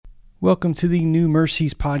Welcome to the New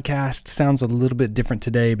Mercies podcast. Sounds a little bit different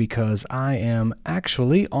today because I am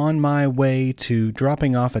actually on my way to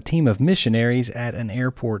dropping off a team of missionaries at an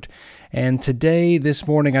airport. And today, this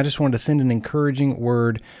morning, I just wanted to send an encouraging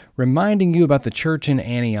word reminding you about the church in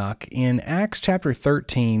Antioch. In Acts chapter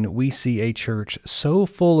 13, we see a church so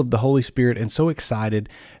full of the Holy Spirit and so excited,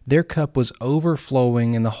 their cup was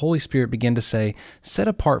overflowing, and the Holy Spirit began to say, "Set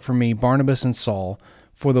apart for me Barnabas and Saul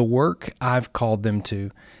for the work I've called them to."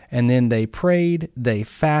 And then they prayed, they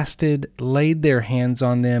fasted, laid their hands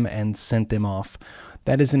on them, and sent them off.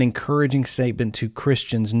 That is an encouraging statement to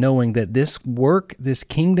Christians, knowing that this work, this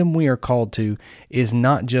kingdom we are called to, is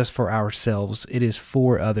not just for ourselves. It is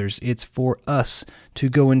for others. It's for us to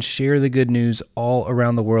go and share the good news all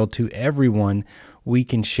around the world to everyone we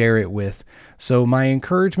can share it with. So my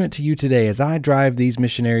encouragement to you today, as I drive these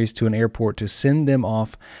missionaries to an airport to send them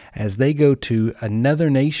off as they go to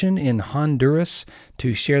another nation in Honduras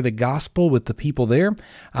to share the gospel with the people there,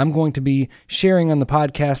 I'm going to be sharing on the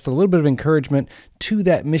podcast a little bit of encouragement to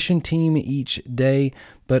that mission team each day,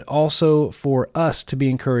 but also for us to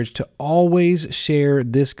be encouraged to always share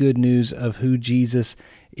this good news of who Jesus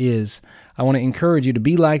is. I want to encourage you to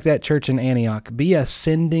be like that church in Antioch. Be a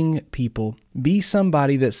sending people. Be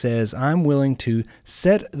somebody that says, I'm willing to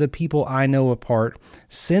set the people I know apart,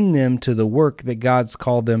 send them to the work that God's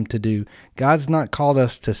called them to do. God's not called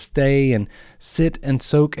us to stay and sit and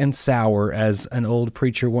soak and sour, as an old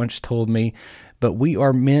preacher once told me, but we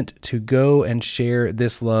are meant to go and share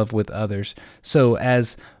this love with others. So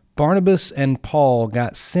as Barnabas and Paul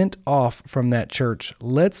got sent off from that church,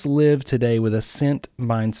 let's live today with a sent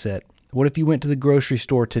mindset. What if you went to the grocery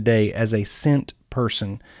store today as a sent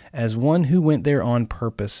person, as one who went there on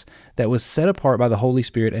purpose, that was set apart by the Holy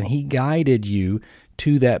Spirit, and He guided you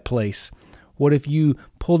to that place? What if you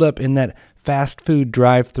pulled up in that fast food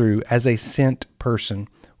drive-thru as a sent person?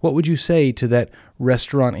 What would you say to that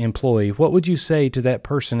restaurant employee? What would you say to that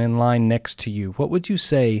person in line next to you? What would you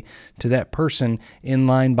say to that person in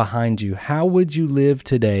line behind you? How would you live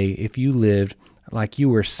today if you lived like you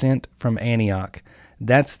were sent from Antioch?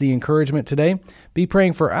 That's the encouragement today. Be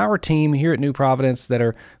praying for our team here at New Providence that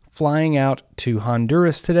are flying out to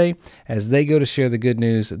Honduras today as they go to share the good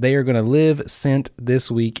news. They are going to live sent this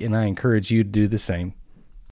week, and I encourage you to do the same.